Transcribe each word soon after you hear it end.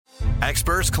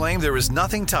Experts claim there is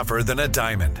nothing tougher than a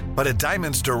diamond. But at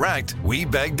Diamonds Direct, we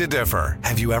beg to differ.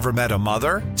 Have you ever met a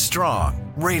mother?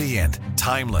 Strong, radiant,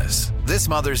 timeless. This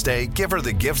Mother's Day, give her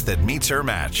the gift that meets her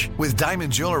match. With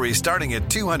diamond jewelry starting at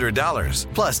 $200.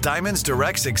 Plus Diamonds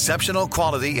Direct's exceptional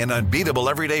quality and unbeatable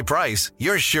everyday price,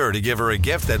 you're sure to give her a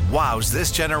gift that wows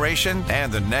this generation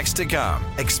and the next to come.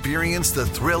 Experience the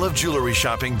thrill of jewelry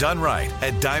shopping done right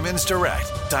at Diamonds Direct.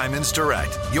 Diamonds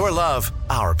Direct. Your love,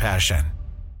 our passion.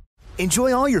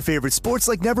 Enjoy all your favorite sports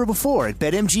like never before at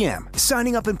BetMGM.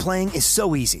 Signing up and playing is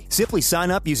so easy. Simply sign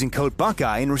up using code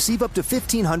Buckeye and receive up to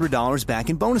 $1,500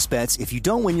 back in bonus bets if you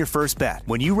don't win your first bet.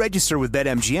 When you register with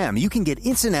BetMGM, you can get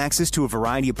instant access to a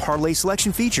variety of parlay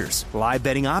selection features, live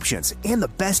betting options, and the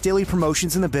best daily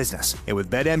promotions in the business. And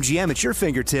with BetMGM at your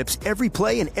fingertips, every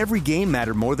play and every game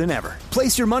matter more than ever.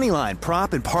 Place your moneyline,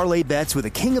 prop, and parlay bets with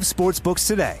the king of sportsbooks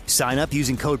today. Sign up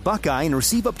using code Buckeye and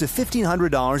receive up to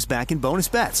 $1,500 back in bonus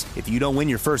bets if you don't win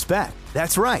your first bet.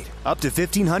 That's right, up to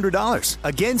 $1,500.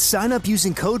 Again, sign up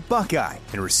using code Buckeye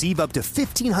and receive up to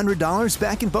 $1,500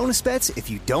 back in bonus bets if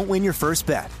you don't win your first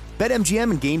bet.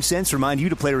 BetMGM and GameSense remind you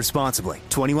to play responsibly.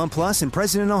 21 plus and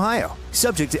present in Ohio.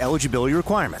 Subject to eligibility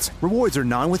requirements. Rewards are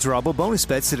non-withdrawable bonus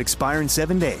bets that expire in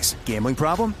 7 days. Gambling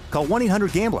problem? Call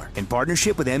 1-800-GAMBLER in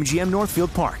partnership with MGM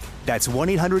Northfield Park. That's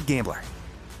 1-800-GAMBLER.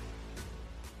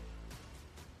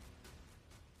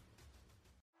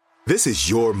 This is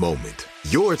your moment,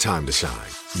 your time to shine,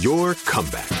 your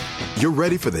comeback. You're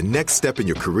ready for the next step in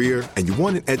your career, and you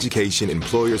want an education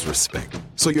employers respect.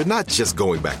 So you're not just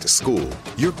going back to school,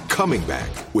 you're coming back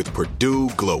with Purdue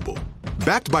Global.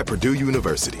 Backed by Purdue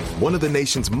University, one of the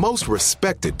nation's most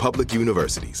respected public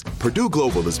universities, Purdue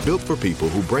Global is built for people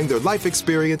who bring their life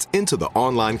experience into the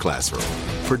online classroom.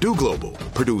 Purdue Global,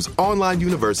 Purdue's online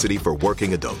university for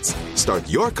working adults. Start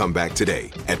your comeback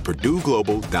today at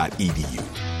purdueglobal.edu.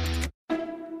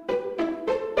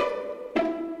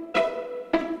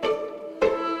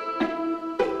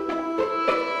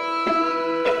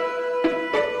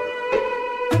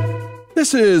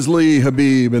 This is Lee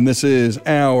Habib, and this is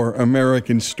Our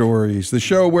American Stories, the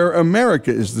show where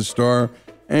America is the star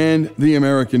and the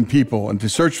American people. And to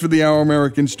search for the Our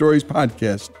American Stories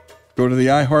podcast, go to the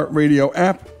iHeartRadio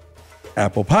app,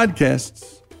 Apple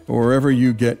Podcasts, or wherever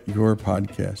you get your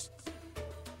podcasts.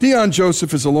 Dion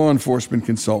Joseph is a law enforcement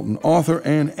consultant, author,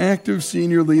 and active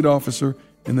senior lead officer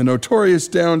in the notorious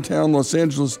downtown Los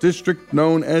Angeles district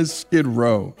known as Skid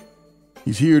Row.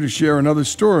 He's here to share another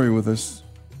story with us.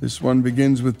 This one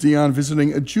begins with Dion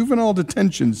visiting a juvenile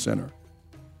detention center.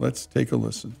 Let's take a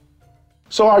listen.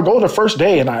 So I go the first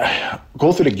day and I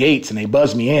go through the gates and they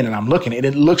buzz me in and I'm looking and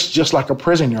it looks just like a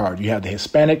prison yard. You have the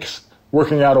Hispanics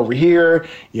working out over here.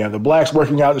 You have the blacks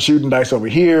working out and shooting dice over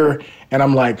here. And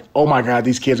I'm like, oh my God,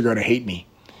 these kids are going to hate me.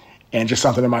 And just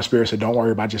something in my spirit said, don't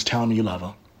worry about it, just tell them you love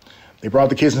them. They brought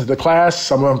the kids into the class.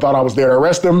 Some of them thought I was there to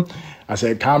arrest them. I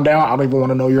said, calm down. I don't even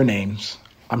want to know your names.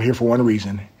 I'm here for one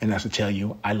reason, and that's to tell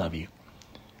you I love you.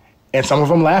 And some of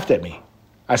them laughed at me.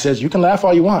 I said, you can laugh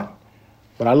all you want,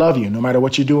 but I love you no matter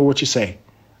what you do or what you say.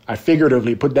 I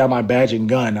figuratively put down my badge and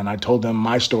gun, and I told them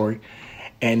my story,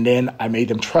 and then I made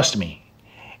them trust me.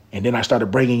 And then I started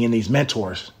bringing in these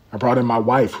mentors. I brought in my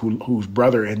wife, whose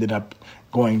brother ended up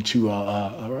going to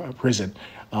a prison,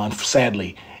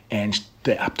 sadly. And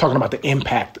I'm talking about the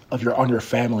impact on your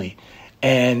family.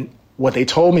 And what they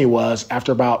told me was,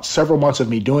 after about several months of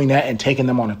me doing that and taking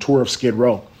them on a tour of Skid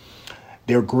Row,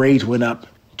 their grades went up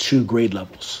 2 grade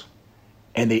levels,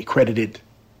 and they credited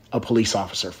a police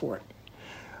officer for it.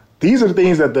 These are the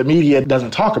things that the media doesn't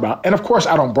talk about. And of course,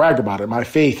 I don't brag about it. My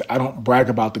faith, I don't brag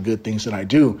about the good things that I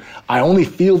do. I only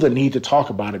feel the need to talk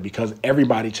about it because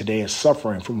everybody today is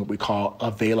suffering from what we call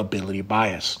availability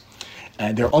bias.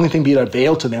 And the only thing being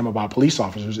availed to them about police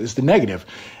officers is the negative.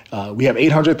 We have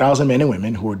 800,000 men and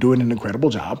women who are doing an incredible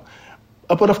job.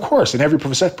 But of course, in every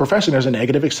profession, there's a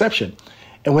negative exception.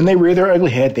 And when they rear their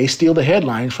ugly head, they steal the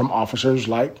headlines from officers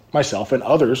like myself and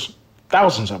others,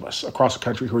 thousands of us across the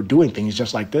country who are doing things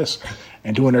just like this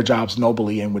and doing their jobs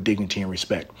nobly and with dignity and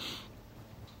respect.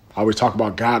 I always talk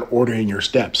about God ordering your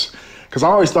steps. Because I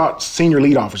always thought senior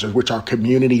lead officers, which are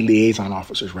community liaison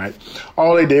officers, right?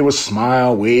 All they did was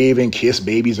smile, wave, and kiss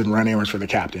babies and run errands for the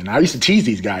captain. I used to tease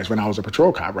these guys when I was a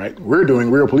patrol cop, right? We're doing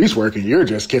real police work and you're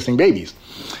just kissing babies.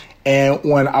 And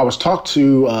when I was talked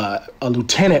to a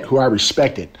lieutenant who I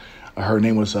respected, her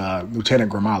name was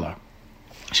Lieutenant Gramala.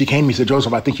 She came to me and said,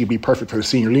 Joseph, I think you'd be perfect for the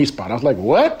senior lead spot. I was like,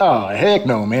 what? Oh, heck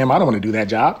no, ma'am. I don't want to do that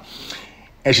job.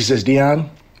 And she says,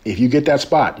 Dion, if you get that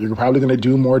spot, you're probably going to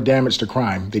do more damage to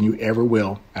crime than you ever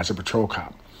will as a patrol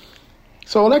cop.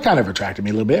 So that kind of attracted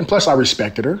me a little bit. And plus, I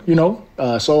respected her,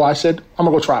 so I said, I'm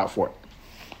going to go try out for it.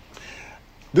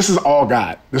 This is all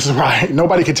God. This is why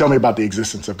nobody can tell me about the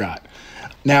existence of God.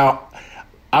 Now,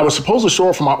 I was supposed to show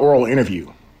up for my oral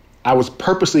interview. I was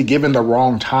purposely given the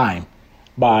wrong time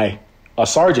by a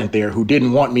sergeant there who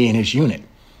didn't want me in his unit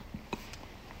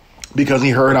because he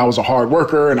heard I was a hard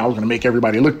worker and I was going to make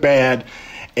everybody look bad.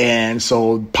 And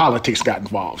so politics got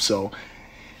involved. So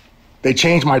they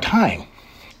changed my time.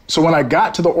 So when I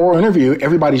got to the oral interview,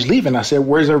 everybody's leaving. I said,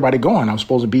 where's everybody going? I'm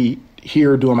supposed to be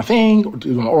here doing my thing,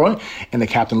 doing my oral. And the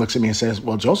captain looks at me and says,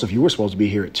 well, Joseph, you were supposed to be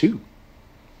here at 2.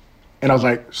 And I was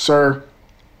like, sir,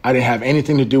 I didn't have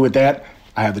anything to do with that.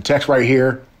 I have the text right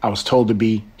here. I was told to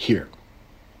be here.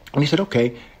 And he said,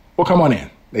 okay, well, come on in.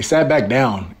 They sat back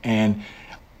down and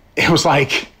it was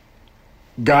like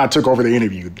God took over the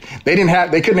interview. They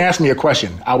couldn't ask me a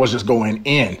question. I was just going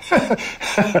in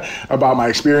about my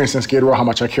experience in Skid Row, how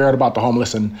much I cared about the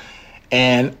homeless.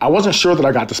 And I wasn't sure that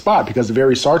I got the spot because the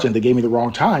very sergeant that gave me the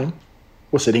wrong time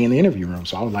was sitting in the interview room.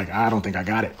 So I was like, I don't think I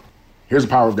got it. Here's the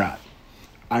power of God.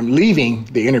 I'm leaving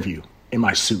the interview in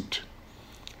my suit.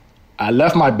 I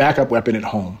left my backup weapon at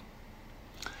home.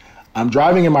 I'm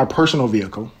driving in my personal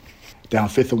vehicle down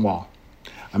 5th and Wall.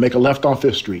 I make a left on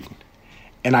 5th Street,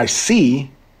 and I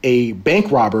see a bank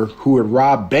robber who had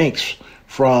robbed banks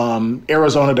from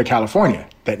Arizona to California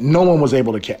that no one was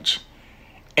able to catch.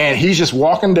 And he's just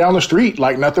walking down the street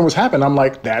like nothing was happening. I'm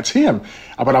like, that's him.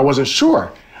 But I wasn't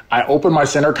sure. I opened my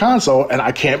center console, and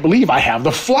I can't believe I have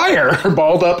the flyer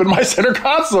balled up in my center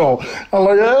console. I'm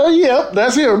like, yep,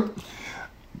 that's him.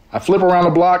 I flip around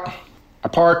the block. I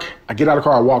park. I get out of the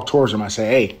car. I walk towards him. I say,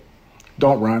 hey,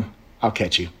 don't run. I'll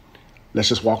catch you. Let's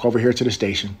just walk over here to the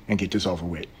station and get this over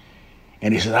with.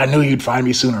 And he said, I knew you'd find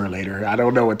me sooner or later. I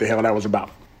don't know what the hell that was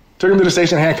about. Took him to the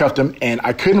station, handcuffed him, and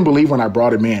I couldn't believe when I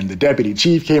brought him in. The deputy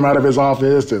chief came out of his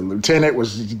office. The lieutenant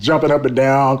was jumping up and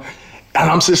down. And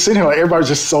I'm just sitting here like everybody's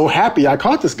just so happy I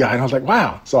caught this guy. And I was like,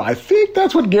 wow. So I think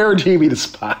that's what guaranteed me the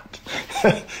spot.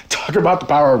 Talk about the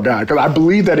power of God. Because I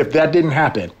believe that if that didn't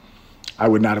happen, I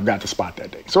would not have got the spot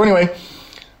that day. So anyway,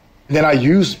 then I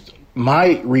used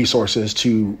my resources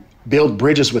to build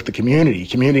bridges with the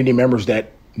community members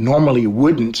that normally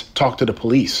wouldn't talk to the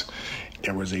police.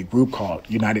 There was a group called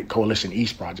United Coalition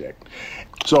East Project.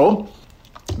 So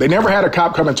they never had a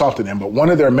cop come and talk to them, but one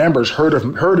of their members heard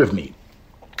of me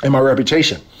and my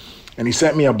reputation. And he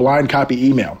sent me a blind copy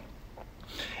email.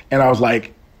 And I was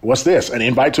like, what's this? An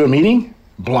invite to a meeting?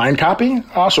 Blind copy?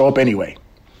 I'll show up anyway.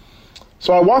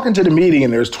 So I walk into the meeting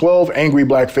and there's 12 angry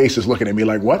black faces looking at me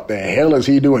like, what the hell is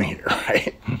he doing here,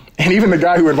 right? And even the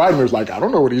guy who invited me was like, I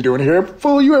don't know what he's doing here.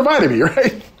 Fool, you invited me,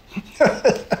 right?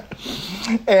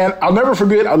 And I'll never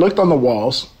forget, I looked on the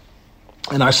walls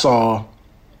and I saw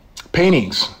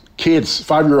paintings, kids,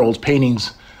 5-year-olds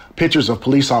paintings, pictures of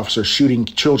police officers shooting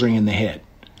children in the head.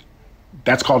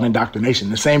 That's called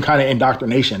indoctrination, the same kind of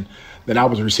indoctrination that I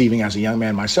was receiving as a young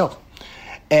man myself.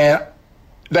 And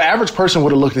the average person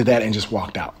would have looked at that and just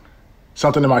walked out.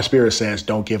 Something in my spirit says,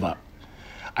 don't give up.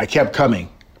 I kept coming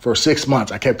for 6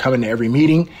 months. I kept coming to every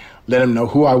meeting, let them know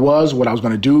who I was, what I was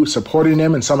going to do, supporting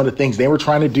them and some of the things they were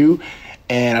trying to do.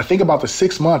 And I think about the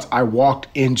 6 months, I walked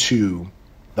into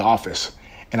the office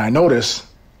and I noticed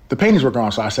the paintings were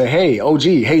gone. So I said, hey, OG,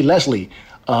 hey, Leslie,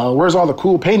 where's all the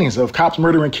cool paintings of cops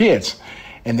murdering kids?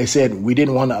 And they said, we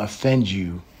didn't want to offend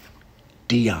you,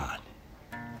 Dion.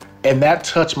 And that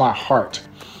touched my heart.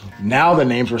 Now the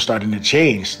names were starting to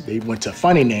change. They went to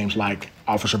funny names like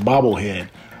Officer Bobblehead,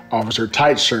 Officer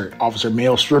Tight Shirt, Officer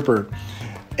Male Stripper.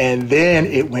 And then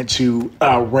it went to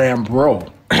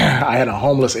Rambro. I had a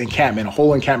homeless encampment, a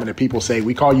whole encampment of people say,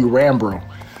 we call you Rambro.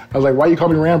 I was like, why you call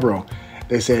me Rambro?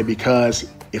 They said,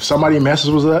 because if somebody messes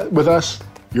with us,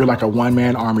 you're like a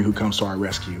one-man army who comes to our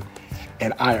rescue.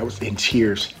 And I was in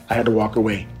tears. I had to walk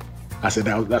away. I said,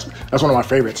 that's one of my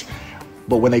favorites.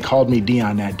 But when they called me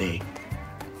Dion that day,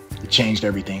 it changed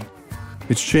everything.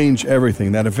 It's changed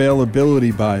everything. That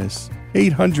availability bias.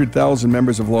 800,000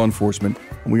 members of law enforcement,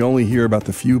 and we only hear about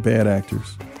the few bad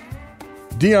actors.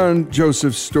 Dion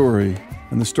Joseph's story,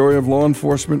 and the story of law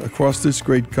enforcement across this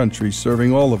great country,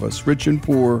 serving all of us, rich and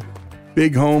poor,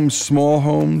 big homes, small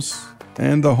homes,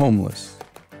 and the homeless,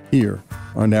 here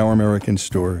on Our American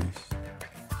Stories.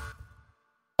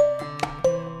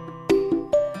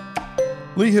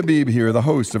 Lee Habib here, the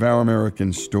host of Our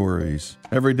American Stories.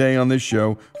 Every day on this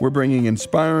show, we're bringing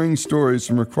inspiring stories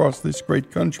from across this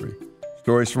great country.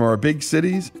 Stories from our big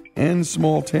cities and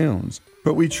small towns.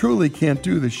 But we truly can't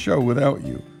do this show without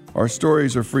you. Our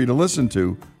stories are free to listen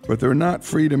to, but they're not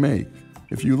free to make.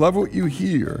 If you love what you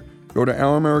hear, go to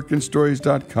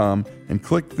OurAmericanStories.com and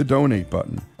click the donate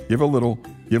button. Give a little,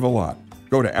 give a lot.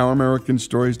 Go to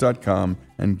OurAmericanStories.com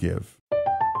and give.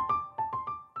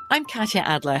 I'm Katya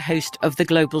Adler, host of The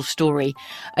Global Story.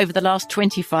 Over the last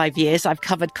 25 years, I've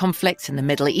covered conflicts in the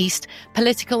Middle East,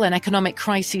 political and economic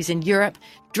crises in Europe,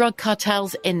 drug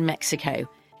cartels in Mexico.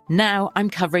 Now I'm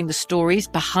covering the stories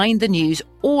behind the news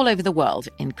all over the world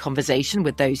in conversation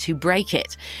with those who break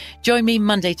it. Join me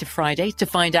Monday to Friday to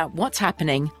find out what's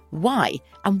happening, why,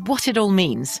 and what it all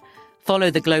means. Follow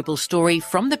The Global Story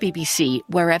from the BBC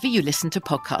wherever you listen to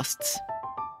podcasts.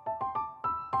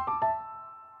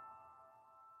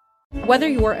 Whether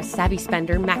you're a savvy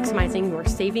spender maximizing your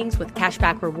savings with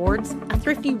cashback rewards, a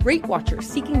thrifty rate watcher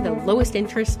seeking the lowest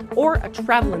interest, or a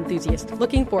travel enthusiast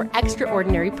looking for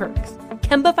extraordinary perks,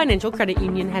 Kemba Financial Credit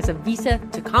Union has a visa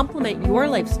to complement your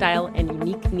lifestyle and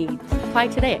unique needs. Apply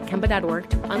today at Kemba.org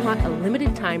to unlock a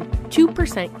limited-time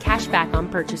 2% cash back on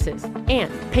purchases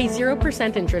and pay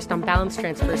 0% interest on balance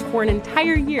transfers for an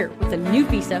entire year with a new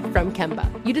visa from Kemba.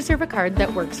 You deserve a card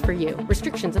that works for you.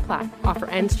 Restrictions apply. Offer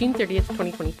ends June 30th,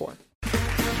 2024.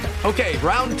 Okay,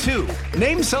 round two.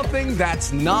 Name something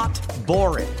that's not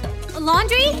boring. A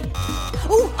laundry?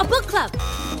 Ooh, a book club.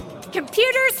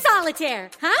 Computer solitaire,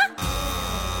 huh?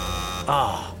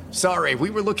 Ah, oh, sorry,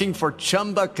 we were looking for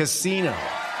Chumba Casino.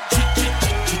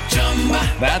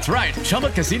 That's right,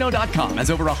 ChumbaCasino.com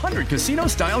has over 100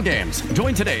 casino-style games.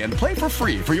 Join today and play for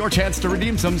free for your chance to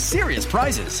redeem some serious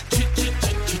prizes.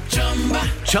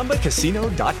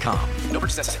 ChumbaCasino.com. No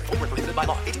purchase necessary. Void where prohibited by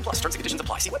law. 18+ terms and conditions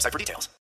apply. See website for details.